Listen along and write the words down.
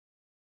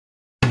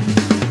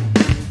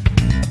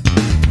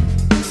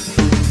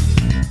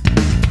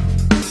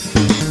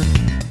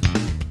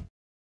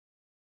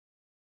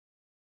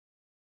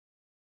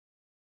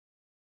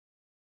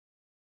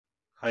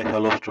Hi,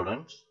 hello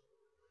students.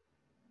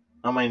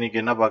 நம்ம இன்னைக்கு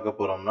என்ன பார்க்க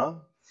போறோம்னா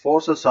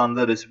forces on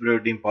the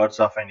reciprocating parts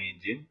of an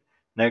engine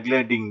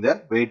neglecting the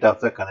weight of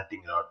the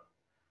connecting rod.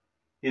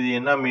 இது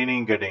என்ன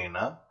மீனிங்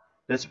கேட்டீங்கன்னா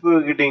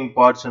reciprocating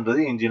partsன்றது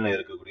இன்ஜின்ல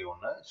இருக்கக்கூடிய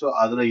ஒன்று. ஸோ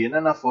அதுல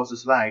என்னென்ன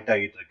ஃபோர்ஸஸ்லாம் ஆக்ட்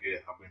ஆகிட்டு இருக்கு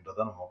அப்படின்றத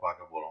நம்ம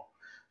பார்க்க போறோம்.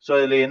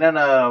 ஸோ இதுல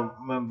என்னென்ன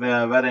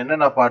வேற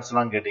என்னென்ன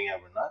பார்ட்ஸ்லாம் கேட்டீங்க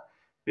அப்படின்னா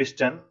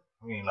பிஸ்டன்,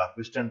 ஓகேங்களா,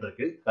 பிஸ்டன்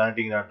இருக்கு,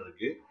 கனெக்டிங் ராட்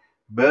இருக்கு,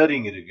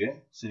 பேரிங் இருக்கு,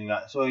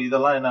 சரிங்களா. ஸோ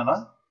இதெல்லாம் என்னன்னா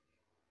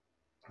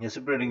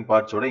reciprocating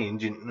parts ஓட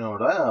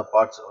இன்ஜினோட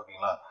பார்ட்ஸ்,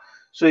 ஓகேங்களா.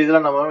 ஸோ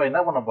இதில் நம்ம என்ன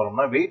பண்ண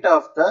போறோம்னா வெயிட்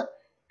ஆஃப் த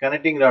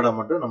கனெக்டிங் ராடை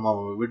மட்டும் நம்ம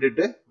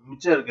விட்டுட்டு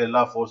மிச்சம் இருக்க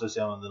எல்லா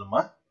ஃபோர்ஸஸையும் வந்து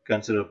நம்ம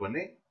கன்சிடர்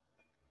பண்ணி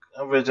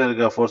மிச்சம்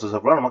இருக்க ஃபோர்ஸஸ்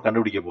அப்புறம் நம்ம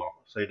கண்டுபிடிக்க போறோம்,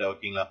 ரைட்டா,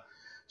 ஓகேங்களா.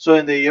 ஸோ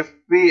இந்த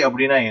எஃப்பி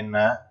அப்படின்னா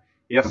என்ன,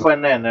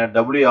 எஃப்என் என்ன,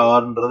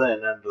 டபிள்யூஆர்ன்றது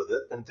என்னன்றது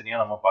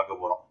தனித்தனியாக நம்ம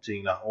பார்க்க போறோம்,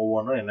 சரிங்களா.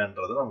 ஒவ்வொன்றும்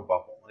என்னன்றதை நம்ம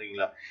பார்ப்போம்,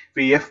 ஓகேங்களா.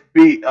 இப்போ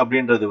எஃப்பி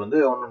அப்படின்றது வந்து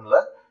ஒன்றும்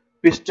இல்லை,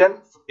 பிஸ்டன்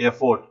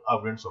எஃபோர்ட்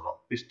அப்படின்னு சொல்றோம்,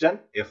 பிஸ்டன்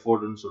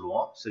எஃபோர்ட்னு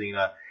சொல்லுவோம்,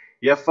 சரிங்களா.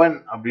 எஃப்என்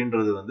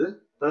அப்படின்றது வந்து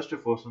த்ரஸ்ட்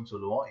ஃபோர்ஸ்னு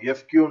சொல்லுவோம்,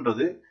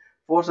 எஃப்கியூன்றது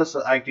ஃபோர்ஸஸ்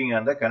ஆக்டிங்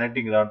அண்ட்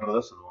கனெக்டிங்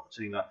ராட்ன்றதை சொல்லுவோம்,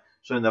 சரிங்களா.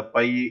 ஸோ இந்த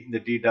பை, இந்த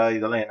டீட்டா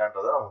இதெல்லாம்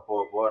என்னன்றதை நம்ம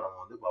போக போக நம்ம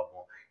வந்து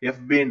பார்ப்போம்.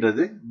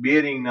 எஃபின்றது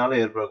பியரிங்னால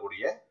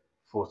ஏற்படக்கூடிய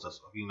ஃபோர்ஸஸ்,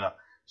 ஓகேங்களா.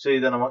 ஸோ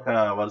இதை நம்ம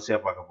வரிசையா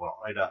பார்க்க போறோம்,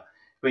 ரைட்டா.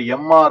 இப்போ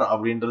எம்ஆர்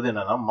அப்படின்றது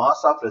என்னன்னா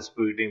மாஸ் ஆஃப்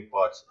ரெசிப்ரோகேட்டிங்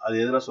பார்ட்ஸ். அது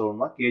எதில்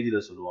சொல்லணும்னா கேஜில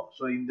சொல்லுவோம்.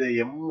 ஸோ இந்த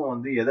எம்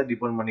வந்து எதை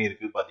டிபெண்ட் பண்ணி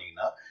இருக்கு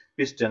பார்த்தீங்கன்னா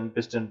பிஸ்டன்,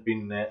 பிஸ்டன்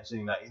பின்னு,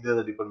 சரிங்களா,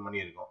 இதை டிபெண்ட் பண்ணி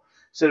இருக்கும்.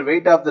 சரி,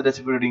 வெயிட் ஆஃப் த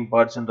ரெசிப்ரோகேட்டிங்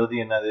பார்ட்ஸ்ன்றது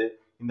என்னது,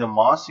 இந்த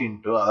மாஸ்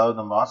இன்டூ, அதாவது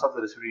இந்த mass of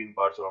the reciprocating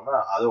parts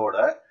சொல்லணும்னா அதோட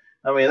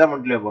நம்ம எதை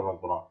மல்டிப்ளை பண்ண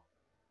போறோம்,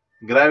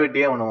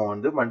 கிராவிட்டியை நம்ம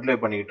வந்து மல்டிப்ளை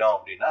பண்ணிக்கிட்டோம்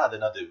அப்படின்னா அது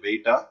என்னது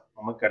வெயிட்டா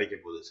நமக்கு கிடைக்க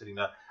போகுது,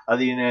 சரிங்களா.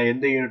 அது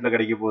எந்த யூனிட்ல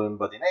கிடைக்க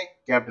போகுதுன்னு பார்த்தீங்கன்னா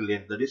capital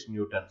N, that is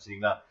Newton,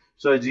 சரிங்களா.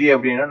 ஸோ ஜி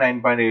அப்படின்னா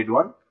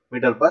 9.81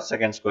 மீட்டர் பர்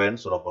செகண்ட்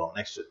ஸ்கொயர்னு சொல்ல போறோம்.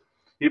 நெக்ஸ்ட்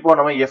இப்போ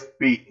நம்ம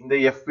எஃப்பி, இந்த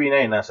எஃப்பினா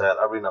என்ன சார்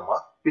அப்படின்னு நம்ம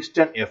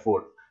பிஸ்டன்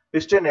எஃபோர்ட்,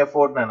 பிஸ்டன்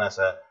எஃபோர்ட்னா என்ன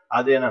சார்,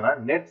 அது என்னன்னா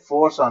net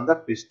force on the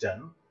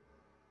piston,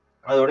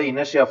 அதோட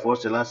இனர்ஷியா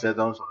ஃபோர்ஸ் எல்லாம்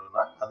சேர்த்தோம்னு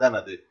சொல்றோம்னா அதான்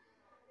அது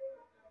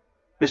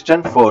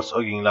பிஸ்டன் ஃபோர்ஸ்,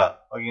 ஓகேங்களா,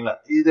 ஓகேங்களா.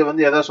 இது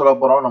வந்து எதை சொல்ல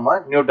போறோம், நம்ம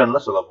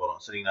நியூட்டன்ல சொல்ல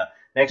போறோம், சரிங்களா.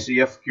 நெக்ஸ்ட்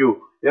எஃப்கியூ,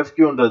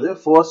 எஃப்கியூன்றது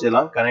ஃபோர்ஸ்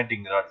எல்லாம்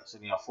கனெக்டிங் ராட்,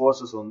 சரிங்களா.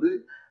 ஃபோர்ஸஸ் வந்து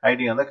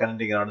ஐட்டிங் அந்த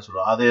கனெக்டிங் ராட்னு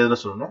சொல்லுவோம், அதை எதுல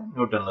சொல்லணும்,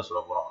 நியூட்டன்ல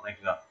சொல்ல போறோம்,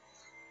 ஓகேங்களா.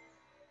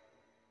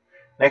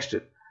 Next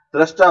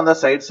thrust on the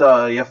sides,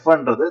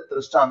 எஃப்ன்றது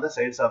thrust on the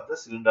sides of the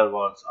cylinder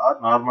Waals R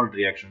normal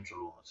reaction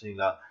சொல்லுவோம்,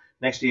 சரிங்களா.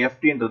 நெக்ஸ்ட்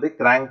எஃப்டின்றது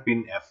கிராங்க்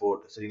பின்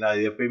எஃபோர்ட், சரிங்களா.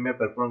 இது எப்பயுமே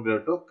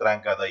பெர்பெண்டிகுலர் டு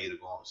கிராங்கா தான்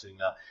இருக்கும்,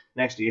 சரிங்களா.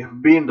 நெக்ஸ்ட்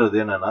எஃப்பின்றது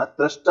என்னன்னா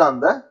thrust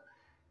on the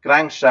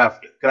crank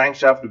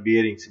shaft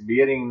bearings,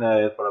 பியரிங்ல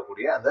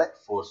ஏற்படக்கூடிய அந்த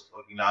ஃபோர்ஸ்,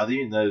 ஓகேங்களா.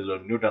 அதையும் இந்த இதுல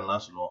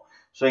நியூட்டன்லாம் சொல்லுவோம்.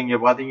 ஸோ இங்க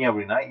பாத்தீங்க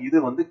அப்படின்னா இது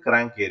வந்து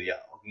கிராங்க் ஏரியா,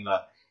 ஓகேங்களா.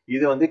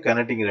 இது வந்து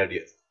கனெக்டிங்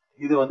ரேடியஸ்,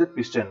 இது வந்து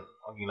பிஸ்டன்,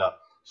 ஓகேங்களா.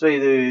 ஸோ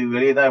இது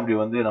வெளியே தான் இப்படி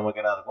வந்து நமக்கு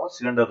என்ன இருக்கும்,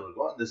 சிலிண்டர்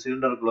இருக்கும். இந்த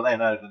சிலிண்டருக்குள்ள தான்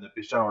என்ன இருக்கு, இந்த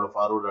பிஸ்டனோட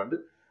ஃபார்வர்ட் அண்ட்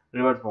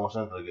ரிவர்ஸ்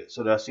மோஷன் இருக்கு.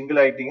 ஸோ சிங்கிள்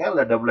ஆக்டிங்கா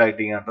இல்லை டபுள்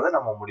ஆக்டிங்கான்றதை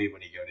நம்ம முடிவு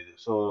பண்ணிக்க வேண்டியது.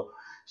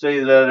 ஸோ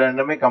இதுல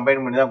ரெண்டுமே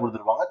கம்பைன் பண்ணி தான்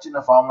கொடுத்துருப்பாங்க. சின்ன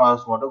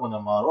ஃபார்முலாஸ் மட்டும்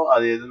கொஞ்சம் மாறும்.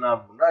 அது எதுனா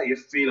அப்படின்னா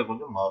எஃப்பில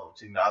கொஞ்சம் மாறும்,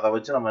 சரிங்களா. அதை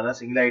வச்சு நம்ம என்ன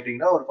சிங்கிள்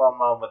ஆக்டிங்னா ஒரு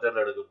ஃபார்முலா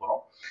மெத்தட்ல எடுக்க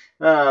போறோம்,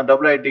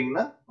 டபுள்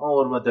ஆக்டிங்னா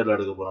ஒரு மெத்தட்ல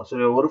எடுக்க போறோம்.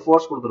 ஸோ ஒரு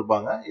ஃபோர்ஸ்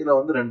கொடுத்துருப்பாங்க, இதுல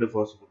வந்து ரெண்டு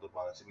ஃபோர்ஸ்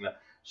கொடுத்துருப்பாங்க, சரிங்களா.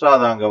 ஸோ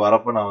அது அங்க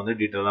வரப்ப நான் வந்து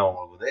டீட்டெயிலா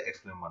உங்களுக்கு வந்து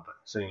எக்ஸ்பிளைன்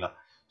பண்றேன், சரிங்களா.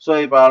 ஸோ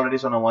இப்போ ஆல்ரெடி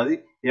சொன்ன மாதிரி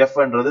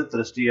எஃப்ன்றது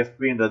thrust,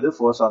 எஃப்பின்றது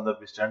force on the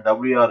piston,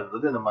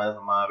 டபிள்யூஆர்ன்றது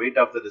நம்ம weight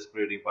of the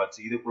reciprocating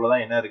parts.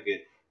 இதுக்குள்ளதான் என்ன இருக்கு,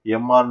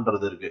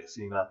 எம்ஆர்ன்றது இருக்கு,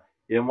 சரிங்களா.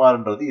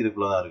 எம்ஆர்ன்றது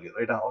இதுக்குள்ளதான் இருக்கு,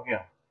 ரைட்டா, ஓகே.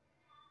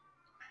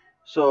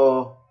 ஸோ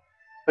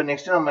இப்போ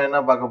நெக்ஸ்ட் நம்ம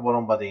என்ன பார்க்க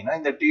போறோம் பார்த்தீங்கன்னா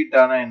இந்த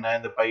டீட்டானா என்ன,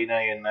 இந்த பைனா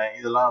என்ன,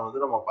 இதெல்லாம்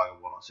வந்து நம்ம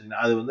பார்க்க போறோம்,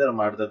 சரிங்களா. அது வந்து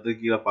நம்ம அடுத்தடுத்து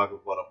கீழே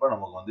பார்க்க போறப்ப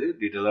நமக்கு வந்து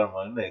டீட்டெயிலாக நம்ம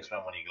வந்து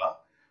எக்ஸ்பிளைன் பண்ணிக்கலாம்,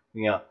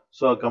 ஓகேங்களா.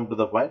 So come to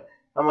the point.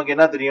 நமக்கு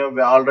என்ன தெரியும்,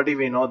 ஆல்ரெடி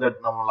we know that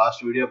நம்ம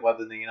லாஸ்ட் வீடியோ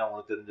பார்த்துருந்தீங்கன்னா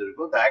உங்களுக்கு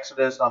தெரிஞ்சிருக்கும். இந்த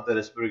ஆக்சிலரேஷன் ஆஃப் த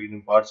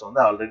ரெஸ்பிரேட்டிங் பார்ட்ஸ்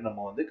வந்து ஆல்ரெடி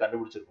நம்ம வந்து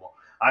கண்டுபிடிச்சிருப்போம்.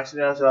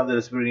 Acceleration of the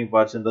ரெஸ்பிரேட்டிங்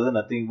பார்ட்ஸ்ன்றது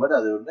nothing but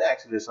அது வந்து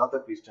ஆக்சிலரேஷன் ஆஃப் த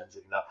பிஸ்டன்,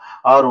 சரிங்களா.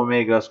 R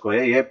omega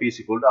square AB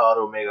 =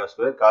 R omega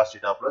square cos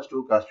theta +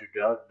 2 cos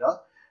theta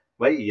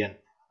by n.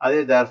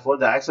 அதே therefore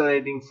the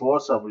accelerating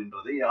force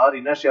அப்படின்றது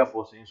யார் inertia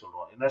ஃபோர்ஸ்னு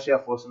சொல்றோம். இனர்ஷியா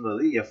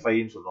ஃபோர்ஸ்ன்றது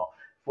எஃப்ஐன்னு சொல்றோம்.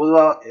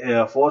 பொதுவா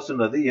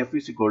ஃபோர்ஸ்ன்றது F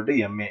 =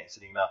 ma,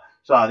 சரிங்களா.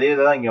 ஸோ அதே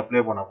தான் இங்க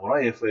அப்ளை பண்ண போறோம்.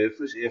 FI =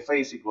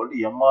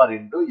 mr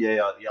 ×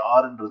 AR.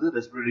 ஆர்ன்றது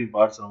ரெஸ்பிரேட்டிங்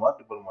பார்ட்ஸ் நம்ம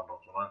டிபெண்ட்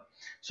பண்றோம் சொல்றேன்.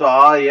 So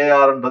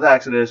ARன்றது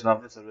acceleration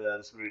of the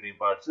ரெஸ்பிரேட்டிங்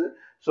parts.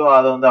 So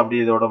அதை வந்து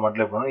அப்படியே இதோட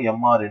மல்டிப்ளை பண்ணணும்,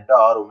 mr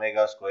 × r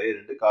omega square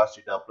 × cos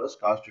θ +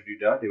 cos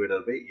 2θ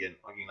 / n,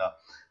 ஓகேங்களா.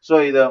 ஸோ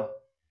இதை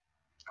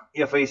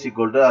FI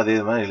 = அதே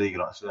மாதிரி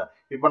எழுதிக்கிறோம்.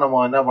 இப்போ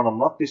நம்ம என்ன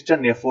பண்ணோம்னா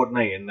பிஸ்டன்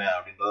எஃபோர்ட்னா என்ன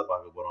அப்படின்றத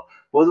பார்க்க போறோம்.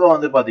 பொதுவா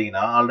வந்து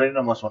பாத்தீங்கன்னா ஆல்ரெடி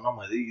நம்ம சொன்ன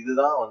மாதிரி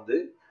இதுதான் வந்து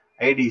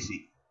ஐடிசி.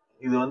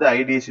 இது வந்து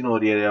ஐடிசின்னு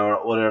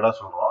ஒரு இடம்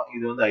சொல்றோம்,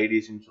 இது வந்து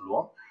ஐடிசின்னு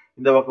சொல்லுவோம்.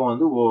 இந்த பக்கம்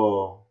வந்து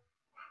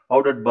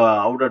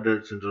அவுட்டட்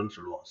சென்டர்னு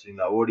சொல்லுவோம்,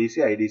 சரிங்களா. ஓடிசி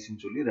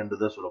ஐடிசின்னு சொல்லி ரெண்டு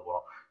தான் சொல்ல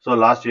போறோம். ஸோ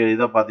லாஸ்ட்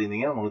இதை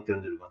பார்த்தீங்கன்னா உங்களுக்கு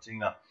தெரிஞ்சிருக்கும்,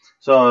 சரிங்களா.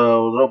 ஸோ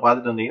ஒரு தடவை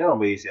பார்த்துட்டு வந்தீங்கன்னா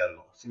ரொம்ப ஈஸியா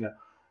இருக்கும், சரிங்களா.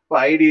 இப்போ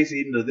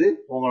ஐடிசின்றது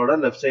உங்களோட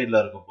லெஃப்ட் சைட்ல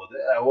இருக்கும் போது,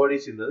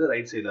 ஓடிசின்றது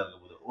ரைட் சைட்ல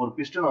இருக்கும் போது, ஒரு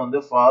பிஸ்டன் வந்து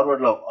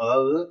ஃபார்வர்ட்ல,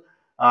 அதாவது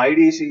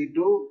ஐடிசி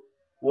டு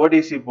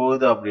ஓடிசி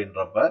போகுது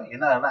அப்படின்றப்ப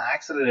என்ன ஆகுதுன்னா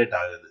ஆக்சலரேட்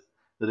ஆகுது.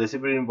 The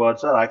reciprocating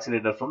parts are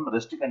accelerated from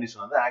rest condition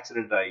வந்து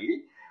ஆக்சலரேட் ஆகி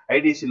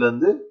ஐடிசில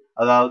இருந்து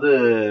அதாவது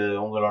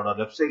உங்களோட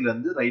லெஃப்ட் சைட்ல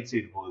இருந்து ரைட்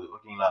சைடு போகுது.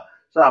 ஓகேங்களா?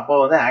 ஸோ அப்போ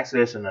வந்து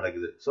ஆக்சலேஷன்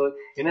நடக்குது. ஸோ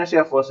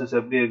இனர்ஷியா ஃபோர்ஸஸ்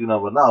எப்படி இருக்குன்னு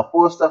அப்படின்னா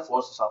அப்போஸ் the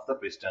forces of the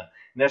piston.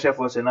 Inertia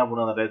force என்ன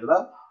பண்ணும் அந்த டயத்துல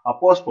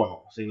அப்போஸ்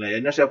பண்ணும். சரிங்களா?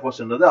 Inertia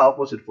ஃபோர்ஸ்ன்றது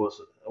opposite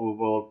force.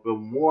 இப்போ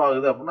மூவ்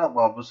ஆகுது அப்படின்னா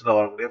அப்போ ஆப்போசிட்ல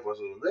வரக்கூடிய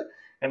ஃபோர்ஸ் வந்து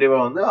கண்டிப்பா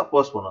வந்து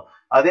அப்போஸ் பண்ணும்.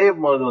 அதே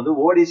மாதிரி வந்து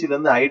ஓடிசில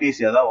இருந்து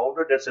ஐடிசி அதாவது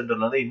அவுட்டர் டெட்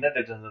சென்டர்ல இருந்து இன்னர்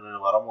டெட்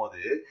சென்டர்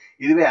வரும்போது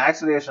இதுவே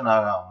ஆக்சலேஷன்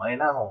ஆகாம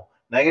என்ன ஆகும்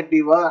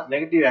நெகட்டிவ்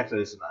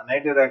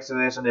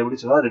ஆக்சலேஷன் எப்படி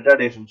சொல்லுவோம்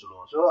ரிட்டார்டேஷன்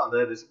சொல்லுவோம். ஸோ அந்த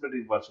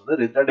ரெசிபிரேட்டிங் பார்ட்ஸ் வந்து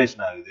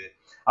ரிட்டார்டேஷன் ஆகுது.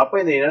 அப்போ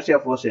இந்த இனர்ஷியா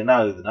ஃபோர்ஸ் என்ன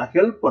ஆகுதுன்னா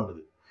ஹெல்ப்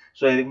பண்ணுது.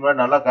 ஸோ இதுக்கு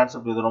முன்னாடி நல்லா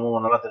கான்செப்ட் இது ரொம்ப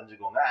நல்லா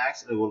தெரிஞ்சுக்கோங்க.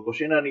 ஒரு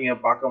கொஸ்டினை நீங்க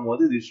பார்க்கும்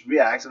போது திஸ் ஷுட்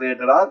பி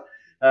ஆக்சலேட்டட் ஆர்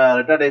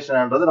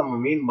ரிட்டார்டேஷன்ன்றது நம்ம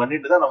மீன்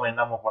பண்ணிட்டு தான் நம்ம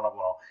என்ன பண்ண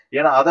போறோம்.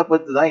 ஏன்னா அதை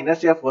பத்தி தான்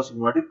இனர்ஷியா ஃபோர்ஸ்க்கு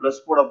முன்னாடி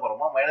பிளஸ் போட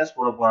போறோமா மைனஸ்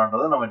போட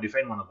போறோன்றதை நம்ம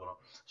டிஃபைன் பண்ண போறோம்.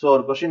 ஸோ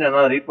ஒரு கொஸ்டின்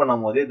என்ன ரீட்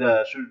பண்ணும் போது இந்த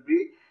ஷுட் பி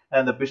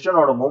அந்த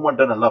பிஸ்டனோட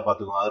மூவ்மெண்ட்டை நல்லா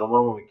பார்த்துக்கோங்க. அது ரொம்ப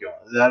ரொம்ப முக்கியம்.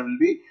 There will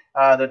be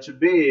that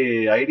should be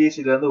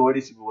ஐடிசில இருந்து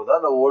ஓடிசி போகுதா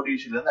இல்லை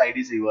ஓடிசில இருந்து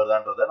ஐடிசி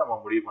வருதான்றதை நம்ம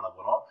முடிவு பண்ண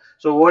போறோம்.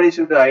 ஸோ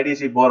ஓடிசி டு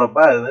ஐடிசி போறப்ப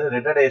அது வந்து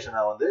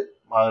ரிட்டர்டேஷனா வந்து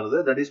மாறுது.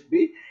 தட் இஸ்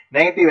பி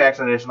நெகட்டிவ்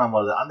ஆக்சலரேஷனா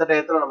மாறுது. அந்த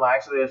டயத்துல நம்ம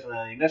ஆக்சலரேஷன்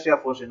இனர்ஷியா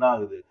ஃபோர்ஸ் என்ன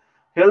ஆகுது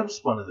ஹெல்ப்ஸ்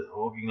பண்ணுது.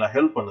 ஓகேங்களா?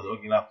 ஹெல்ப் பண்ணுது.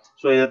 ஓகேங்களா?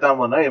 ஸோ இதைத்தான்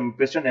பண்ணா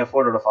பிஸ்டன்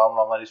எஃபோர்டோட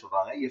ஃபார்முலா மாதிரி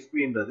சொல்றாங்க.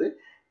 எஃபின்றது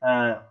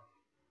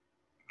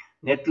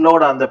net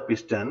load on the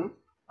piston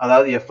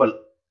அதாவது FL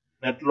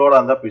net load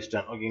on the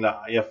piston. ஓகேங்களா?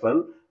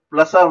 எஃப்எல்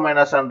பிளஸ் ஆர்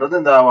மைனஸ்ன்றது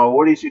இந்த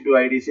ஓடிசி டு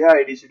ஐடிசியா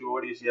ஐடிசி டு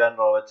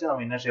ஓடிசியான்ற வச்சு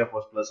நம்ம இனர்ஷியா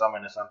ஃபோர்ஸ் பிளஸ் ஆர்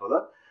மைனஸ்ன்றத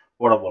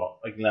போட போறோம்.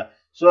 ஓகேங்களா?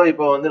 ஸோ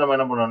இப்போ வந்து நம்ம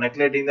என்ன பண்ணுவோம்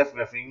நெக்லேட்டிங் த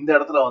இந்த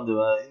இடத்துல வந்து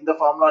இந்த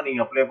ஃபார்முலா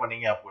நீங்க அப்ளை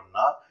பண்ணீங்க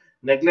அப்படின்னா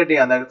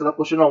நெக்லேட்டிங் அந்த இடத்துல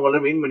கொஸ்டின் அவங்கள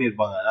மீன்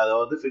பண்ணியிருப்பாங்க.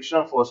 அதாவது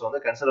ஃபிக்ஷனல் ஃபோர்ஸ் வந்து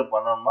கன்சிடர்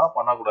பண்ணணுமா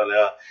பண்ணக்கூடாது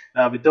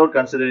without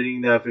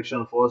considering the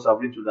fictional force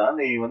அப்படின்னு சொல்லிட்டாங்க.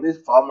 நீ வந்து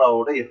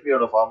ஃபார்முலாவோட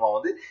எஃப்ஐயோட ஃபார்முலா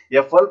வந்து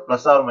FL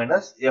plus R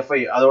minus FI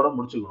அதோட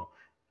முடிச்சுக்கணும்.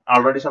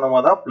 ஆல்ரெடி சொன்ன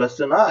மாதிரி தான்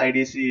பிளஸ்னா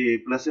ITC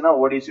பிளஸ்னா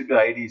Odissi to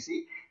ITC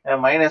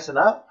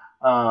மைனஸ்னா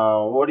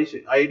Odissi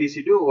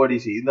ITC to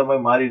Odissi இந்த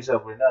மாதிரி மாறிடுச்சு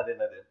அப்படின்னா அது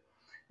என்னது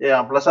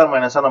பிளஸ் ஆர்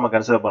மைனஸா நம்ம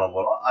கன்சிடர் பண்ண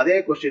போறோம். அதே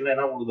கொஸ்டின்ல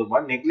என்ன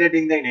கொடுத்துருப்பாங்க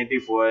நெக்லேட்டிங் த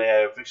நெகட்டிவ்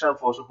ஃபிக்ஷனல்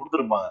ஃபோர்ஸ்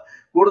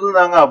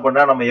கொடுத்துருந்தாங்க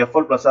அப்படின்னா நம்ம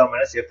எஃப்எல் பிளஸ் ஆர்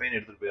மைனஸ் எஃப்ஐன்னு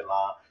எடுத்துட்டு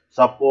போயிடலாம்.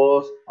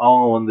 சப்போஸ்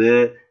அவங்க வந்து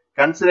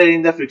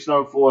considering the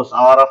fictional force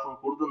RF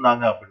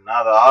கொடுத்துருந்தாங்க அப்படின்னா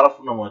அதை ஆர்எஃப்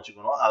நம்ம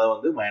வச்சுக்கணும். அதை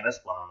வந்து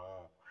மைனஸ் பண்ணணும்.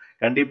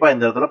 கண்டிப்பா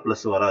இந்த இடத்துல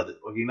பிளஸ் வராது.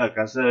 ஓகேங்களா?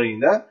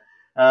 கன்சிடரிங் த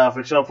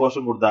ஃபிக்ஷனல்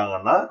ஃபோர்ஸும்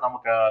கொடுத்தாங்கன்னா நம்ம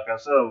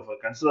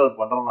கன்சிடர்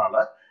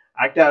பண்றதுனால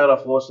ஆக்ட் ஆகிற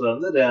ஃபோர்ஸ்ல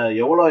இருந்து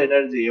எவ்வளவு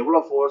எனர்ஜி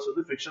எவ்வளவு ஃபோர்ஸ்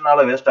வந்து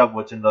ஃபிக்ஷனால வேஸ்ட் ஆக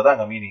போச்சுன்றது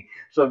அங்க மீனிங்.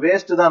 ஸோ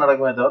வேஸ்ட் தான்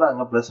நடக்குமே தவிர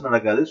அங்க பிளஸ்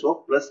நடக்காது. ஸோ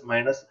பிளஸ்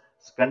மைனஸ்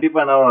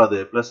கண்டிப்பா என்ன வராது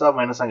பிளஸ் ஆர்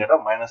மைனஸ் கேட்டா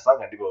மைனஸ்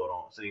தான் கண்டிப்பா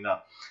வரும். சரிங்களா?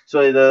 ஸோ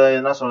இதை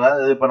என்ன சொன்னா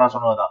இப்ப நான்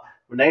சொன்னதுதான்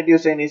negative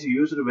sign is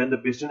used when the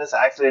piston is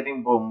accelerating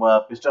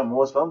piston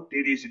moves from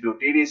TDC to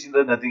TDC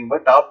nothing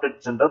but top dead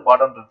center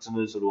bottom dead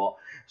center சொல்லுவோம்.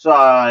 ஸோ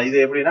இது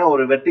எப்படின்னா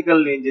ஒரு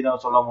வெர்டிக்கல் இன்ஜினை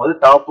சொல்லும் போது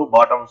டாப்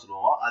பாட்டம்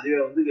சொல்லுவோம். அதுவே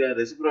வந்து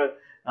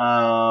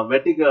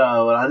வெர்டிக்கல்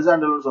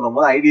ஹரிசாண்டல் சொல்லும்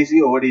போது ஐடிசி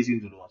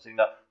ஓடிசின்னு சொல்லுவோம்.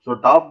 சரிங்களா? So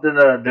top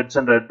dead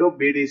centre to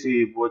BDC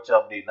போச்சு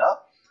அப்படின்னா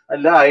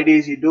இல்ல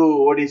ஐடிசி டு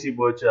ஓடிசி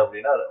போச்சு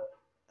அப்படின்னா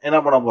என்ன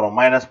பண்ண போறோம்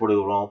மைனஸ்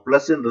போட்டுக்க போறோம்.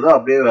 பிளஸ்ன்றது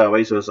அப்படியே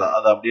வைஸ் வர்சா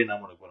அதை அப்படியே என்ன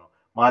பண்ண போறோம்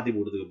மாத்தி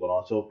கொடுத்துக்க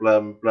போறோம். So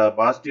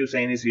positive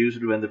sign is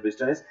used when the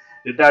piston is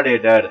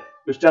retarded.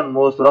 Piston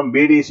moves from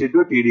BDC to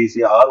TDC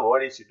or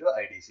ODC to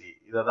IDC.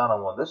 இதை தான்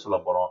நம்ம வந்து சொல்ல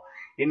போறோம்.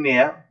 இன்னைய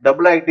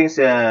டபுள் ஆக்டிங்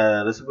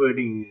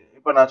ரெசிபிரேட்டிங்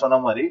இப்ப நான் சொன்ன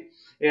மாதிரி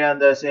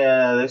அந்த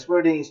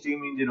ரெசிபிரேட்டிங்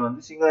ஸ்டீம் இன்ஜின்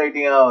வந்து சிங்கிள்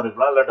ஆக்டிங்காகவும்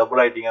இருக்கலாம் இல்ல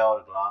டபுள் ஆக்டிங்காகவும்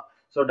இருக்கலாம்.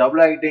 ஸோ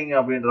டபுள் ஆக்டிங்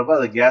அப்படின்றப்ப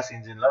அது கேஸ்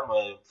இன்ஜின்ல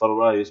நம்ம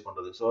ஃபர்வரா யூஸ்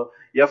பண்றது. ஸோ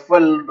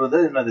எஃப்எல்ன்றது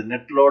என்னது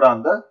நெட் லோட்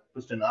அந்த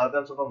பிஸ்டன்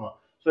அதான் சொல்றோம்.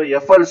 ஸோ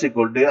எஃப்எல்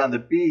ஈக்குவல் டு அந்த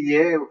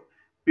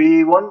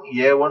P1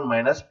 A1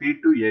 minus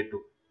P2 A2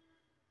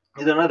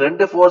 இதெல்லாம்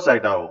ரெண்டு ஃபோர்ஸ்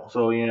ஆக்ட் ஆகும். ஸோ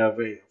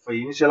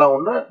இனிஷியலா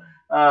ஒன்று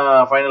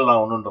ஃபைனலா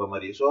ஒன்றுன்ற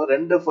மாதிரி. ஸோ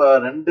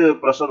ரெண்டு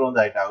ப்ரெஷர்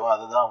வந்து ஆக்ட் ஆகும்.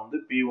 அதுதான் வந்து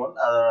P1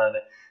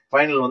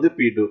 ஃபைனல் வந்து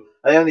P2.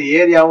 அதே வந்து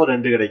ஏரியாவும்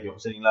ரெண்டு கிடைக்கும்.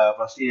 சரிங்களா?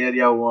 ஃபர்ஸ்ட்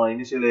ஏரியாவும்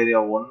இனிஷியல் ஏரியா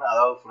 1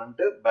 அதாவது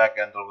ஃப்ரண்ட் பேக்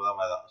என்ற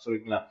மாதிரி தான்.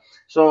 சரிங்களா?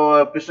 ஸோ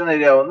பிஸ்டன்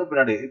ஏரியா வந்து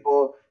பின்னாடி இப்போ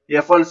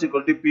FL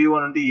equal to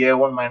P1 into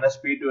A1 minus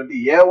P2 into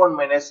A1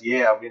 minus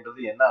A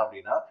அப்படின்றது என்ன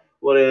அப்படின்னா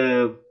ஒரு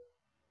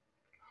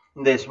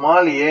இந்த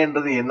ஸ்மால்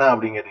ஏன்றது என்ன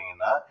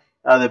அப்படிங்கிறீங்கன்னா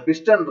அது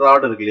பிஸ்டன்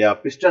ராட் இருக்கு இல்லையா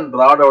பிஸ்டன்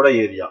ராடோட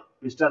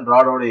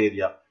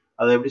ஏரியா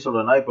அதை எப்படி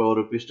சொல்றேன்னா இப்போ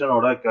ஒரு பிஸ்டனை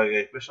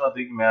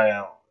தூக்கி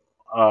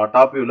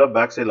டாப் வியூல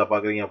பேக் சைட்ல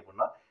பாக்குறீங்க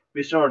அப்படின்னா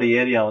பிஸ்டனோட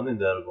ஏரியா வந்து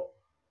இந்த இருக்கும்.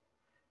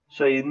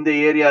 ஸோ இந்த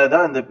ஏரியா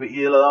தான் இந்த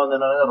இதுலதான் வந்து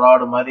என்ன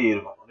ராடு மாதிரி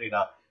இருக்கும்.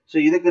 ரைட்டா? ஸோ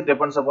இதுக்கு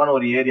டிபெண்ட்ஸ் அப்பான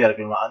ஒரு ஏரியா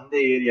இருக்குங்களா அந்த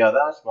ஏரியா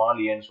தான்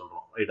ஸ்மால் ஏன்னு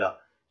சொல்றோம். ரைட்டா?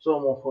 ஸோ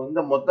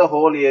இந்த மொத்த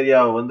ஹோல்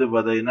ஏரியா வந்து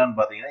என்னன்னு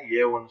பாத்தீங்கன்னா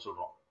A1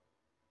 சொல்றோம்.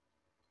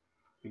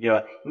 ஓகேவா?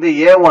 இந்த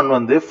A1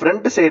 வந்து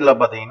ஃப்ரண்ட் சைடுல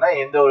பாத்தீங்கன்னா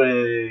எந்த ஒரு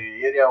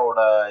ஏரியாவோட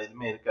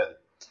இதுவுமே இருக்காது.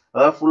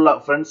 அதாவது ஃபுல்லா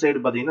ஃப்ரண்ட் சைடு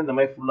பாத்தீங்கன்னா இந்த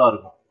மாதிரி ஃபுல்லா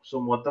இருக்கும். ஸோ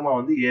மொத்தமா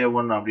வந்து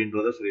A1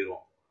 அப்படின்றத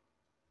சொல்லிடுவோம்.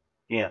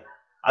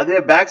 அதே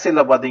பேக்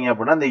சைட்ல பாத்தீங்க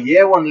அப்படின்னா இந்த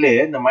A1லே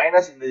இந்த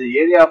மைனஸ் இந்த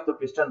ஏரியா ஆஃப் த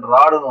பிஸ்டன்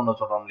ராடுன்னு ஒண்ணு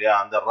சொல்றோம் இல்லையா,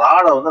 அந்த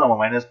ராடை வந்து நம்ம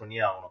மைனஸ் பண்ணி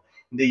ஆகணும்.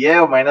 இந்த ஏ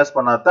மைனஸ்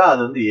பண்ணாதான்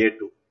அது வந்து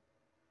A2.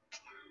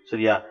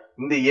 சரியா,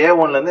 இந்த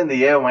A1ல இருந்து இந்த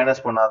ஏ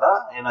மைனஸ் பண்ணாதான்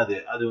என்னது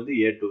அது வந்து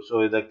A2.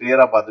 ஸோ இதை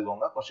கிளியரா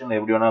பாத்துக்கோங்க. கொஸ்டின்ல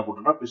எப்படி வேணா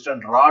கொடுத்துட்டோம்.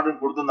 பிஸ்டன் ராடுன்னு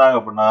கொடுத்துருந்தாங்க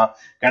அப்படின்னா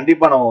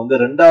கண்டிப்பா நம்ம வந்து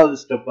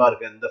 2வது ஸ்டெப்பா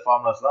இருக்க இந்த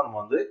ஃபார்முலாஸ் தான் நம்ம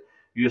வந்து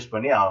யூஸ்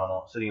பண்ணி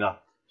ஆகணும். சரிங்களா,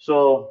 ஸோ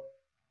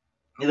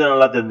இதை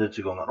நல்லா தெரிஞ்சு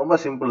வச்சுக்கோங்க. ரொம்ப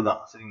சிம்பிள்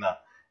தான். சரிங்களா,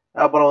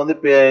 அப்புறம் வந்து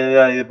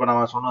இப்போ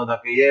நம்ம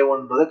சொன்னதாக்க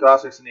A1ன்றது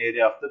cross section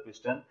area of the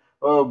piston,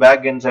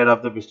 back end side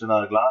of the பிஸ்டனா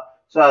இருக்கலாம்.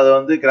 ஸோ அது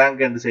வந்து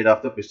crank end side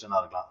of the பிஸ்டனா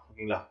இருக்கலாம்.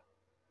 ஓகேங்களா,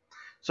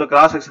 so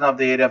cross section of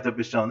the area of the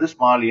piston வந்து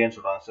ஸ்மால் ஏன்னு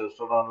சொல்றாங்க. ஸோ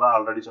சொல்றாங்களா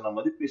ஆல்ரெடி சொன்ன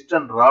மாதிரி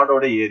piston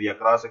ராடோட area,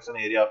 cross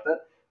section area of the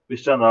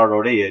piston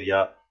ராடோட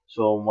area.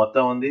 So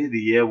மொத்தம் வந்து இது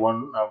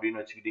A1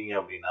 அப்படின்னு வச்சுக்கிட்டீங்க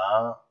அப்படின்னா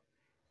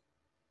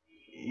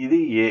இது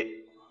A.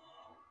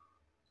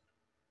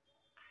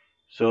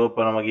 ஸோ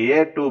இப்போ நமக்கு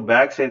A2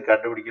 பேக் சைடு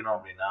கண்டுபிடிக்கணும்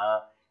அப்படின்னா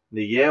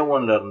இந்த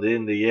A1ல இருந்து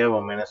இந்த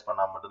A1 மைனஸ்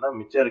பண்ணா மட்டும்தான்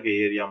மிச்சம் இருக்க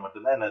ஏரியா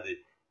மட்டும்தான் என்னது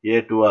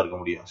A2வா இருக்க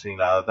முடியும்.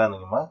 சரிங்களா, அதை தான்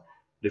நம்ம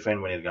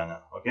டிஃபைன் பண்ணியிருக்காங்க.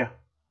 ஓகே,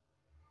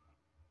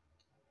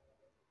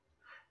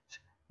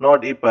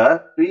 நோட் இப்ப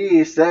P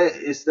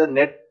is the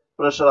net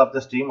pressure of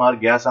the steam or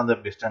gas on the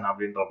piston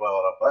அப்படின்றப்ப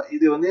வரப்ப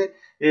இது வந்து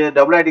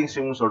டபுள் ஆக்டிங்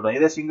ஸ்ட்ரீம்னு சொல்றோம்.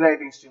 இதே சிங்கிள்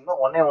ஆக்டிங் ஸ்ட்ரீம்னா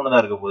ஒன்னே ஒன்று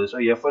தான் இருக்க போகுது. So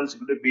FL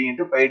P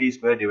into pi d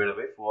square divided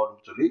by 4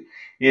 சொல்லி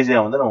ஈஸியா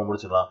வந்து நம்ம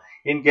முடிச்சிடலாம்.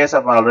 இன் கேஸ்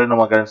ஆஃப் ஆல்ரெடி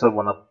நம்ம கன்சிடர்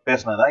பண்ண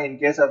பேசினதா, in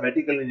case of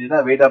vertical engine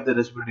weight of the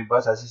reciprocating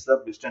parts assist the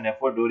piston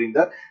effort during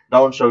the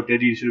down stroke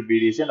TDC to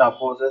BDC and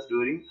opposite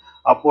during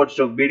upward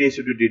stroke BDC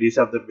to TDC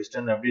of the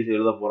piston எப்படி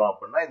எழுத போறோம்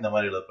அப்படின்னா இந்த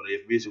மாதிரி எழுத போறோம்.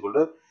 FB is equal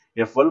to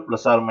FL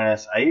plus or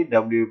minus I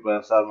W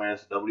plus or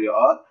minus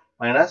WR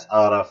minus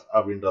RF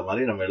அப்படின்ற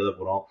மாதிரி நம்ம எழுத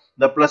போறோம்.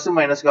 இந்த பிளஸ்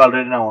மைனஸ்க்கு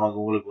ஆல்ரெடி நான்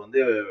உங்களுக்கு வந்து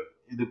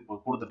இது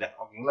கொடுத்துட்டேன்.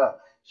 ஓகேங்களா,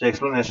 ஸோ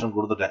எக்ஸ்பிளனேஷன்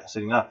கொடுத்துட்டேன்.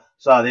 சரிங்களா,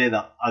 ஸோ அதே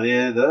தான், அதே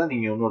இதை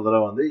நீங்க இன்னொரு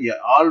தடவை வந்து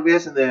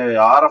ஆல்வேஸ் இந்த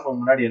RF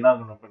முன்னாடி என்ன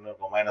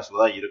இருக்கும்,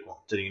 மைனஸ்ல தான் இருக்கும்.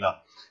 சரிங்களா,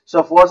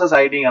 ஸோ ஃபோர்ஸஸ்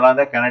ஐட்டிங்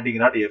எல்லாம் தான்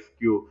connecting not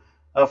FQ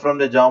from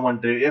the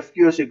geometry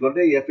FQ is equal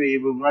to FP.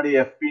 முன்னாடி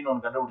FP ன்னு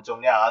ஒன்று கண்டுபிடிச்சோம்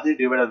இல்லையா, அது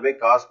டிவைடட் பை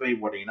காஸ் பை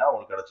போட்டீங்கன்னா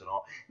உங்களுக்கு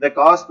கிடைச்சிடும். இந்த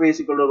cos by is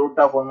equal to root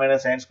of 1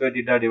 minus sin square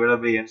theta divided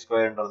by n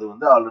squareன்றது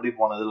வந்து ஆல்ரெடி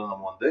போனதுல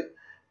நம்ம வந்து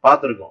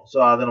பார்த்துருக்கோம். ஸோ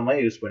அதை நம்ம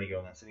யூஸ்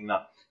பண்ணிக்கோங்க. சரிங்களா,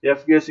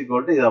 FQ is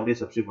equal to இதை அப்படியே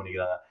சப்ஸ்டிட்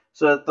பண்ணிக்கிறாங்க.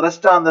 So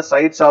thrust on the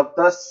sides of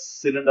the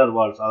cylinder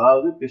Waals,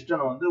 அதாவது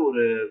பிஸ்டன் வந்து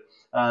ஒரு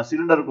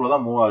சிலிண்டருக்குள்ள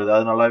தான் மூவ் ஆகுது.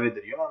 அது நல்லாவே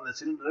தெரியும். அந்த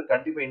சிலிண்டர்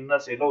கண்டிப்பா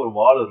இன்னர் சைட்ல ஒரு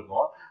வால்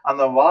இருக்கும்.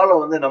 அந்த வாலை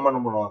வந்து நம்ம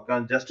என்ன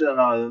பண்ணுவோம், ஜஸ்ட்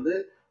நான் அது வந்து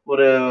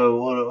ஒரு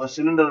ஒரு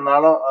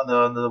சிலிண்டர்னாலும் அந்த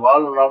அந்த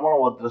வால்னாலும்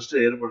ஒரு த்ரஸ்ட்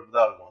ஏற்பட்டு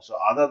தான் இருக்கும். ஸோ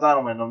அதை தான்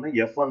நம்ம என்ன பண்ணணும்,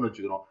 F1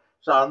 வச்சுக்கிறோம்.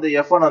 ஸோ அந்த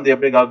F1 வந்து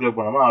எப்படி கால்குலேட்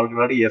பண்ணோம்னா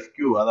ஆல்ரெடி FQ,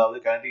 அதாவது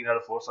கினடிக்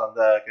நாட் ஃபோர்ஸ்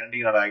அந்த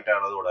கினடிக் நாட் ஆக்ட்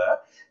ஆகிறதோட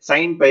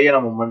சைன் பையை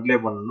நம்ம மல்டிப்ளை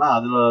பண்ணோம்னா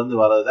அதுல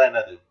இருந்து வரதுதான்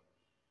என்னது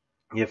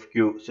FQ.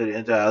 சரி,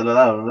 அதுல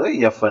தான் வந்து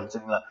F1.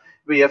 சரிங்களா,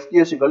 இப்போ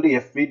FQ is equal to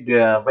FV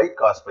by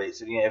cos pi.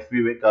 சரிங்க,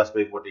 FV by cos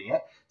pi போட்டீங்க,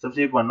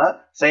 சப்ஸ்டிட் பண்ணா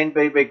sin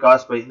pi by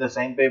cos pi, இந்த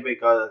sin pi by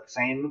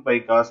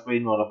cos pi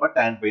ன்னு வரப்ப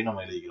tan pi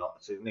நம்ம எழுதிக்கிறோம்.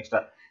 சரி,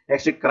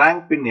 நெக்ஸ்ட்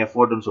கிராங்க் பின்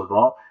F4 ன்னு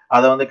சொல்றோம்.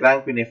 அதை வந்து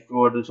கிராங்க் பின்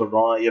F4 ன்னு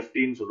சொல்றோம்,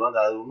 FT ன்னு சொல்றோம்.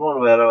 அது இன்னொரு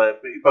வேற.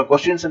 இப்ப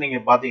கொஸ்டின்ஸ் நீங்க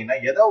பாத்தீங்கன்னா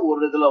ஏதோ ஒரு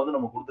இதுல வந்து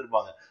நம்ம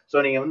கொடுத்துருப்பாங்க.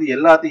 சோ நீங்க வந்து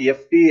எல்லாத்தையும்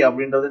FT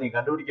அப்படின்றத நீங்க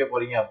கண்டுபிடிக்க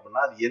போறீங்க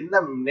அப்படின்னா அது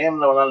என்ன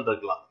நேம்ல வேணாலும்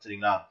இருக்கலாம்.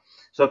 சரிங்களா,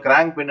 ஸோ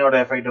கிராங்க் பின்னோட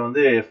எஃபெக்ட்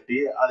வந்து FT,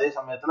 அதே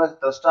சமயத்துல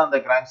thrust on the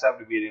crank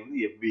shaft bearing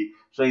வந்து FB.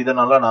 ஸோ இதை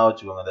நல்லா நான்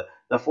வச்சுக்கோங்க.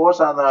 The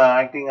force on the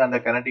acting on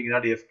the kinetic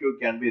rod FQ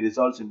can be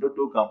resolved into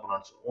two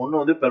components.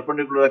 ஒன்னு வந்து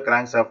பெர்பெண்டிகுலர்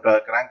கிராங்க் ஷாஃப்ட்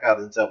கிராங்க்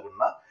இருந்துச்சு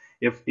அப்படின்னா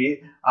FT,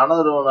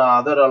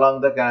 other along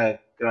the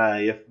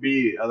FB,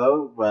 அதாவது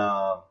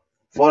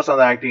force on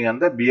the acting on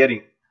the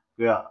bearing,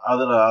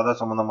 அத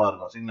சம்பந்தமா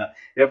இருக்கும். சரிங்களா,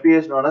 FT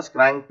is known as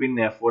crank pin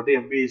F4,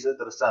 FB is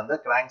thrust on the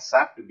crank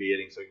shaft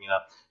bearings.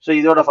 ஓகேங்களா, so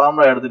இதோட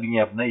formula எடுத்துட்டீங்க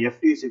அப்படின்னா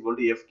FT is equal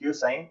to FQ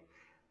sin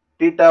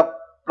theta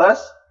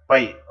plus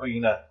pi.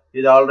 ஓகேங்களா,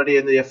 இது ஆல்ரெடி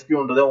இந்த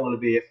FQன்றது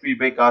உங்களுக்கு FP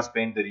by cos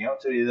pi தெரியும்.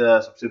 So இத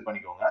சப்ஸ்டிட்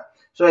பண்ணிக்கோங்க.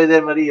 சோ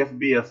இதே மாதிரி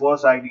FB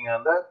force acting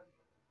on the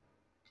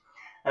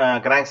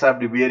crank shaft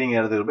bearing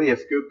எடுத்துக்கிறப்ப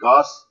FQ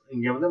cos,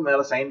 இங்க வந்து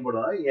மேல sin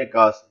போடுவாங்க, இங்க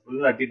cos,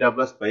 theta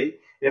plus pi.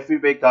 FP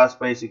by cos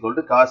pi is equal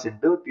to cos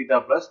into theta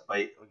plus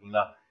pi.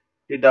 ஓகேங்களா,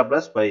 theta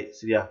plus pi.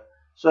 சரியா,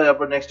 so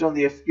அப்ப next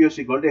வந்து FQ is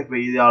equal to FP.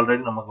 இது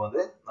ஆல்ரெடி நமக்கு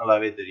வந்து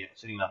நல்லாவே தெரியும்.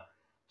 சரிங்களா,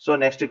 so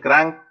next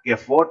crank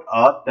effort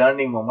or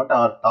turning moment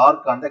or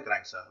torque on the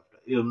crank shaft.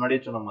 இது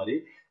முன்னாடியே சொன்ன மாதிரி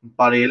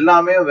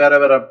எல்லாமே வேற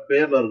வேற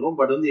பேர்ல இருக்கும்.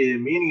 பட் வந்து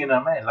மீனிங்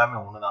என்னன்னா எல்லாமே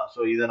ஒண்ணுதான். சோ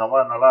இதை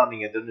நம்ம நல்லா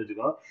நீங்க தெரிஞ்சு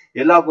வச்சுக்கணும்.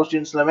 எல்லா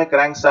கொஸ்டின்ஸ்லயுமே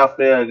கிராங்க்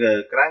ஷாஃப்ட்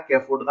கிராங்க்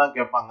எஃபோர்ட் தான்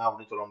கேட்பாங்க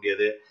அப்படின்னு சொல்ல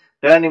முடியாது.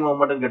 டர்னிங்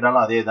மூமெண்ட்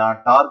கேட்டாலும் அதே தான்.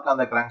 டார்க்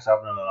அந்த crank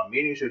shaft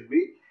meaning should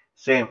be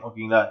same.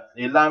 ஓகேங்களா,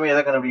 எல்லாமே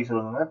எதை கண்டுபிடிக்க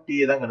சொல்லுவாங்க,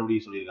 டீயை தான்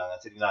கண்டுபிடிக்க சொல்லியிருக்காங்க.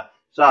 சரிங்களா,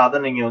 சோ அதை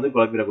நீங்க வந்து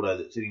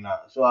குழப்பிடக்கூடாது. சரிங்களா,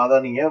 சோ அதை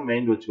நீங்க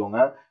மைண்ட்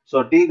வச்சுக்கோங்க.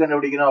 சோ டீ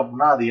கண்டுபிடிக்கணும்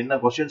அப்படின்னா அது என்ன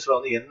கொஸ்டின்ஸ்ல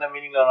வந்து என்ன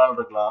மீனிங்ல வேணாலும்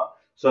இருக்கலாம்.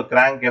 சோ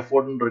கிராங்க்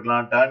எஃபோர்ட்னு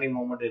இருக்கலாம், டர்னிங்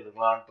மூமெண்ட்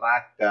இருக்கலாம்,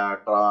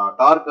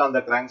 டார்க் அந்த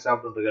கிராங்க்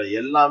ஷாஃப்ட் இருக்க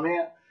எல்லாமே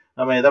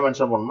நம்ம எதை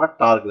மென்ஷன் பண்ணோம்னா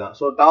டார்க் தான்.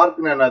 சோ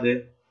டார்க்னு என்னது,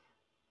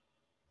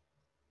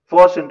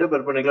 force into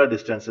perpendicular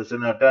distances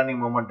in a turning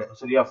moment.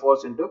 சரியா,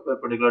 force into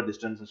perpendicular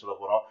distance சொல்ல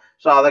போறோம்.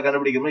 சோ அத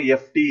கண்டுபிடிக்கணும்.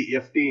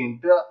 ft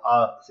into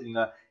r.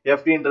 சரிங்களா,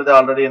 ft ன்றது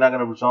ஆல்ரெடி என்ன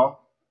கண்டுபிடிச்சோம்,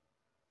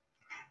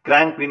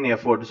 crank pin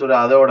effort. சோ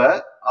அதோட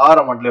r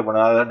மல்டிப்ளை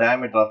பண்ணா, அத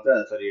diameter of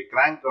the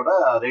crank ஓட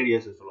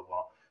radius சொல்ல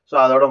போறோம். சோ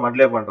அதோட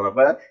மல்டிப்ளை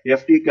பண்றப்ப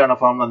ft க்கான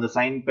ஃபார்முலா அந்த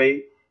sin pi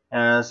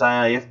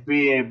fp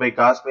by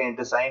cos pi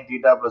into sin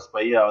theta plus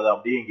pi அத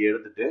அப்படியே இங்க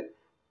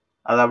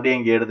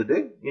எடுத்துட்டு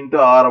into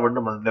r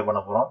மட்டும் மல்டிப்ளை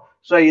பண்ண போறோம்.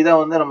 சோ இத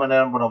வந்து நம்ம என்ன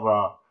பண்ண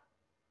போறோம்,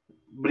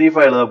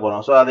 பிரீஃபா எழுத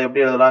போறோம். சோ அதை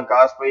எப்படி எழுதலாம்,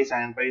 cos pi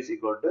sin pi is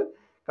equal to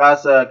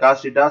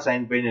cos theta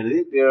sin pi ன்னு எழுதி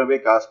divided by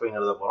cos pi ன்னு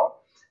எழுத போறோம்.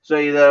 சோ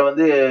இத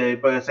வந்து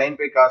இப்ப sin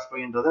pi cos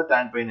pi ன்றத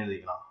tan pi ன்னு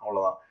எழுதிக்கலாம்,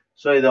 அவ்வளவுதான்.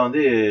 சோ இத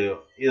வந்து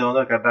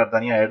கரெக்டா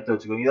தனியா எடுத்து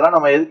வச்சுக்கோங்க. இதெல்லாம்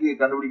நம்ம எதுக்கு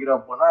கண்டுபிடிக்கிறோம்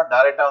அப்படின்னா,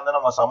 டைரக்டா வந்து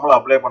நம்ம சம்ல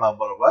அப்ளை பண்ண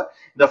போறப்ப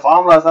இந்த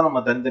ஃபார்முலாஸ் தான்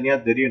நம்ம தனித்தனியா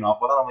தெரியணும்.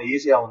 அப்பதான் நம்ம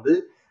ஈஸியா வந்து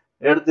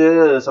எடுத்து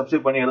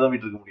சப்ஸ்டிட் பண்ணி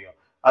எழுதிட்டு இருக்க முடியும்.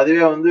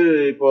 அதுவே வந்து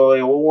இப்போ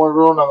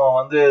ஒவ்வொன்றும் நம்ம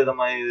வந்து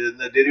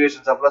இந்த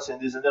டெரிவேஷன்ஸ் அப்பெல்லாம்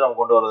செஞ்சு நம்ம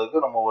கொண்டு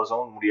வரதுக்கு நம்ம ஒரு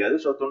சமம் முடியாது.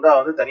 ஸோ துண்டா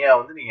வந்து தனியா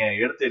வந்து நீங்க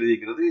எடுத்து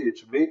எழுதிக்கிறது it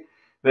should be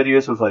very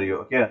useful for you.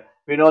 Okay,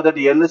 we know that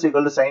L is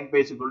equal to sin pi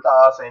is equal to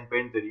r sin pi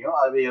ன்னு தெரியும்.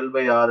 அதுவே L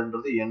by r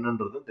ன்றது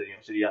n-ன்றதும்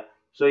தெரியும். சரியா,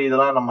 சோ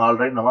இதெல்லாம் நம்ம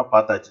ஆல்ரெடி நம்ம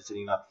பார்த்தாச்சு.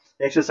 சரிங்களா,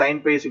 next sin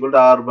pi is equal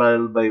to r by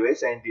L by y,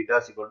 sin theta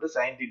is equal to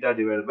sin theta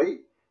divided by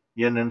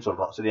n ன்னு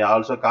சொல்றோம். சரியா,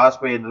 ஆல்சோ cos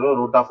pi ன்றது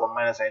root of 1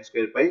 minus sin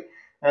square pi,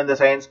 and the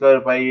sin square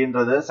pi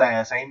ன்றது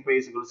sin pi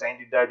is equal to sin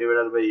theta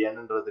divided by n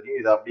ன்றது தெரியும்.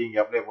 இத அப்படியே இங்க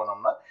அப்ளை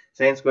பண்ணோம்னா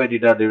sin square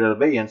theta divided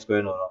by n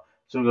square ன்னு வரும்.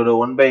 சோ இது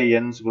 1 by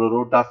n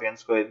root of n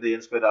square, இந்த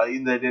n square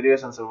இந்த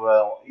டெரிவேஷன்ஸ்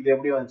இது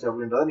எப்படி வந்துச்சு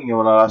அப்படின்றத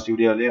நீங்க லாஸ்ட்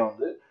வீடியோலயே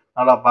வந்து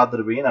நல்லா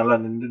பார்த்திருப்பீங்க. நல்லா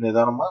நின்று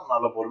நிதானமா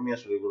நல்லா பொறுமையா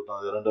சொல்லி கொடுத்தோம்.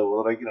 அது ஒரு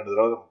தடவைக்கு 2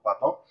 தடவை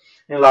பார்த்தோம்.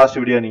 நீங்க லாஸ்ட்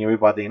வீடியோ நீங்க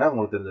போய் பாத்தீங்கன்னா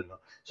உங்களுக்கு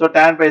தெரிஞ்சிருக்கும். So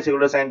tan pi is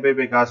equal to sin pi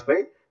by cos pi,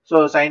 so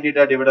sin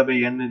theta divided by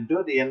n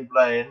into n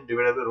plus n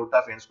divided by root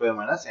of n square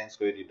minus sin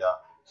square theta.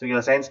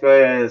 So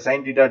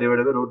sin theta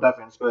divided by root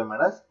of n square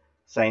minus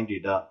sin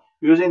theta.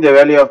 Using the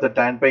value of the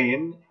tan pi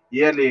in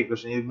yearly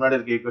equation, இதுக்கு முன்னாடி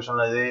இருக்க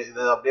ஈக்குவேஷன்ல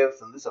இது அப்படியே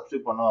வந்து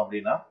substitute பண்ணோம்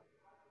அப்படின்னா,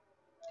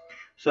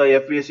 so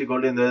f is equal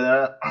to இந்த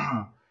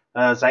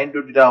sin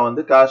 2 theta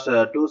வந்து cos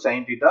 2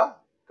 sin theta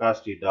cos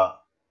theta.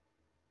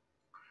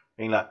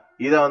 சரிங்களா,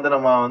 இத வந்து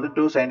நம்ம வந்து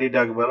 2 sin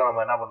theta க்கு பதிலா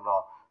நம்ம என்ன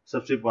பண்றோம்,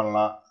 சப்ஸ்டிட்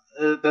பண்ணலாம்.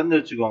 தெரிஞ்சு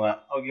வச்சுக்கோங்க.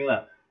 ஓகேங்களா,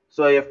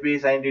 so fp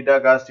sin theta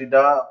cos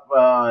theta,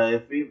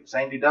 fp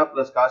sin theta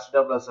plus cos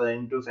theta plus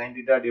into sin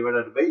theta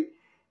divided by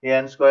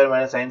n square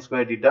minus sin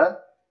square theta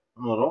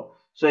வரும்.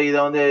 சோ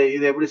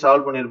இத எப்படி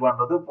சால்வ்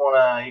பண்ணிருப்பான்றது போன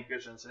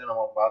ஈக்குவேஷன்ஸ்ல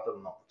நம்ம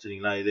பார்த்திருந்தோம்.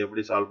 சரிங்களா, இத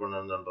எப்படி சால்வ்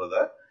பண்ணனும்ன்றத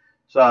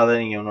சோ அத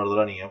நீங்க இன்னொரு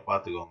தடவை நீங்க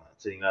பாத்துக்கோங்க.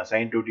 சரிங்களா,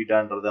 sin 2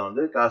 thetaன்றத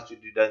வந்து cos 2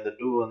 theta இந்த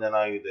 2 வந்து என்ன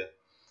ஆகுது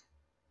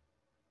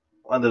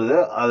வந்துருது,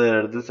 அதை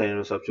எடுத்து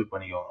சப்ஸ்டிட்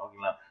பண்ணிக்கோங்க.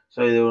 ஓகேங்களா,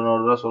 சோ இது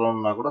இன்னொரு தடவை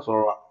சொல்லணும்னா கூட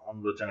சொல்லலாம்,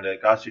 ஒன்றும் பிரச்சனை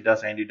கிடையாது. cos theta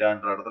sin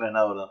thetaன்ற இடத்துல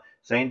என்ன வரும்,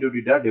 sin 2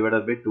 theta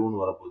divided by 2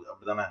 ன்னு வரப்போகுது.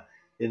 அப்படிதானே,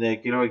 இந்த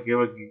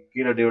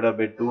கீழே divided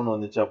by 2 ன்னு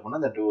வந்துச்சு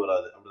அப்படின்னா இந்த 2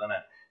 வராது. அப்படிதானே,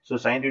 so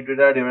sin 2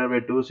 theta divided by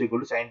 2 is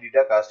equal to sin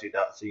theta cos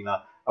theta. சரிங்களா,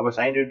 அப்ப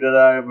sin 2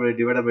 theta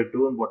divided by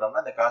 2 ன்னு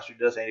போட்டோம்னா இந்த cos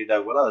theta sin theta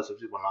க்கு பதிலா அதை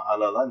சப்ஸ்டிட் பண்ணலாம்.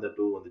 அதனால தான் இந்த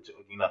 2 வந்துச்சு.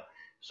 ஓகேங்களா,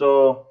 so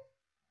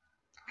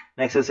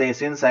next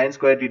since sin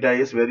square theta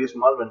is very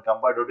small when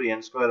compared to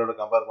n square ஓட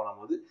கம்பேர்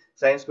பண்ணும்போது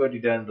sin square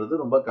theta ன்றது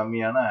ரொம்ப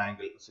கம்மியான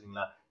ஆங்கிள்.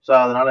 சரிங்களா, சோ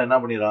அதனால என்ன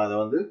பண்ணிரோம், அதை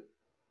வந்து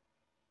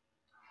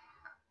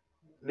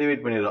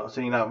டிவைட் பண்ணிரோம்.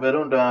 சரிங்களா,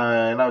 வெறும்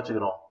என்ன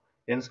வச்சுக்கிறோம்,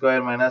 n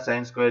square minus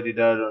sin square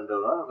theta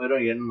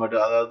வெறும் n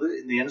மட்டும், அதாவது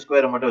இந்த n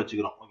square மட்டும்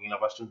வச்சுக்கிறோம். ஓகேங்களா,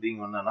 ஃபர்ஸ்ட்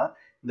திங் என்னன்னா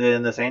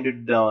இந்த sin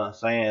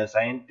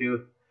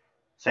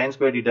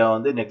square theta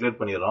வந்து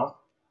நெக்லெக்ட் பண்ணிரோம்.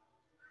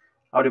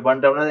 அப்படி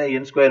பண்ணிட்டோம்னா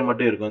n square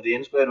மட்டும் இருக்கும். இந்த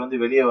n square வந்து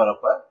வெளியே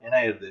வரப்ப என்ன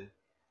ஆயிருது,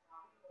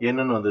 n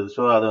ன்னு வந்தது.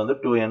 சோ அது வந்து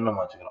 2n நம்ம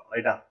வச்சுக்கிறோம்.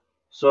 ரைட்டா,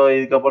 சோ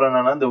இதுக்கப்புறம்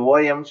என்னன்னா இந்த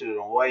OM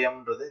சொல்றோம். OM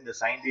ன்றது இந்த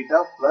sin theta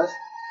plus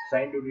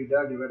sin 2 theta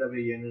divided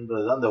by n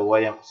ன்றது தான் இந்த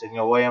OM.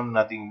 சரிங்க, OM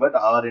nothing but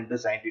r into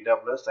sin theta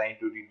plus sin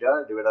 2 theta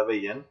divided by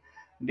n,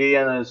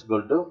 dn is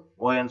equal to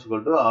ON is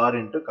equal to r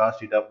into cos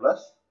theta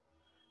plus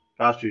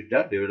cos theta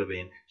divided by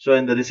n. So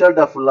இந்த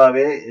result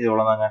ஃபுல்லாவே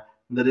இவ்வளவுதாங்க.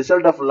 இந்த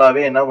result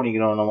ஃபுல்லாவே என்ன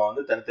பண்ணிக்கிறோம், நம்ம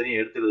வந்து தனித்தனியா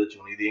எடுத்து எழுதி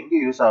வச்சுக்கணும். இது எங்க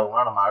யூஸ்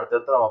ஆகும்னா நம்ம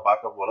அடுத்தடுத்து நம்ம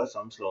பார்க்க போற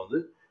சம்ஸ்ல வந்து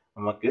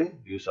நமக்கு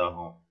யூஸ்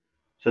ஆகும்.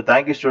 So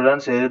thank you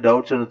students. எது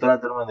டவுட்ஸ் இருந்தா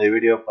திரும்ப இந்த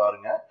வீடியோ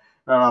பாருங்க.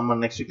 நம்ம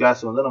நெக்ஸ்ட்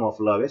கிளாஸ் வந்து நம்ம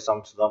ஃபுல்லாவே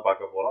சம்ஸ் தான்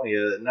பார்க்க போறோம்.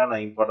 என்னென்ன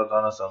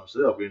இம்பார்ட்டன்டான சம்ஸ்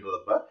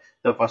அப்படின்றப்ப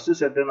இந்த ஃபர்ஸ்ட்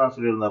செட்டு நான்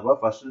சொல்லியிருந்தப்ப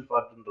ஃபர்ஸ்ட்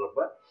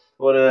பார்ட்ன்றப்ப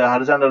ஒரு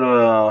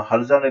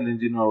ஹரிசாண்டல்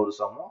இன்ஜின் ஒரு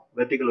சம்மும்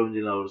வெர்டிகல்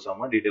இன்ஜின் ஒரு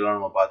சம்மும் டீட்டெயிலாக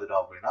நம்ம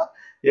பார்த்துட்டோம் அப்படின்னா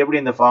எப்படி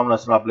இந்த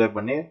ஃபார்முலாஸ்லாம் அப்ளை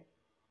பண்ணி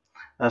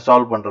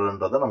சால்வ்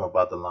பண்றதுன்றதை நம்ம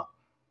பார்த்துடலாம்.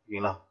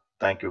 ஓகேங்களா,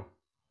 தேங்க்யூ.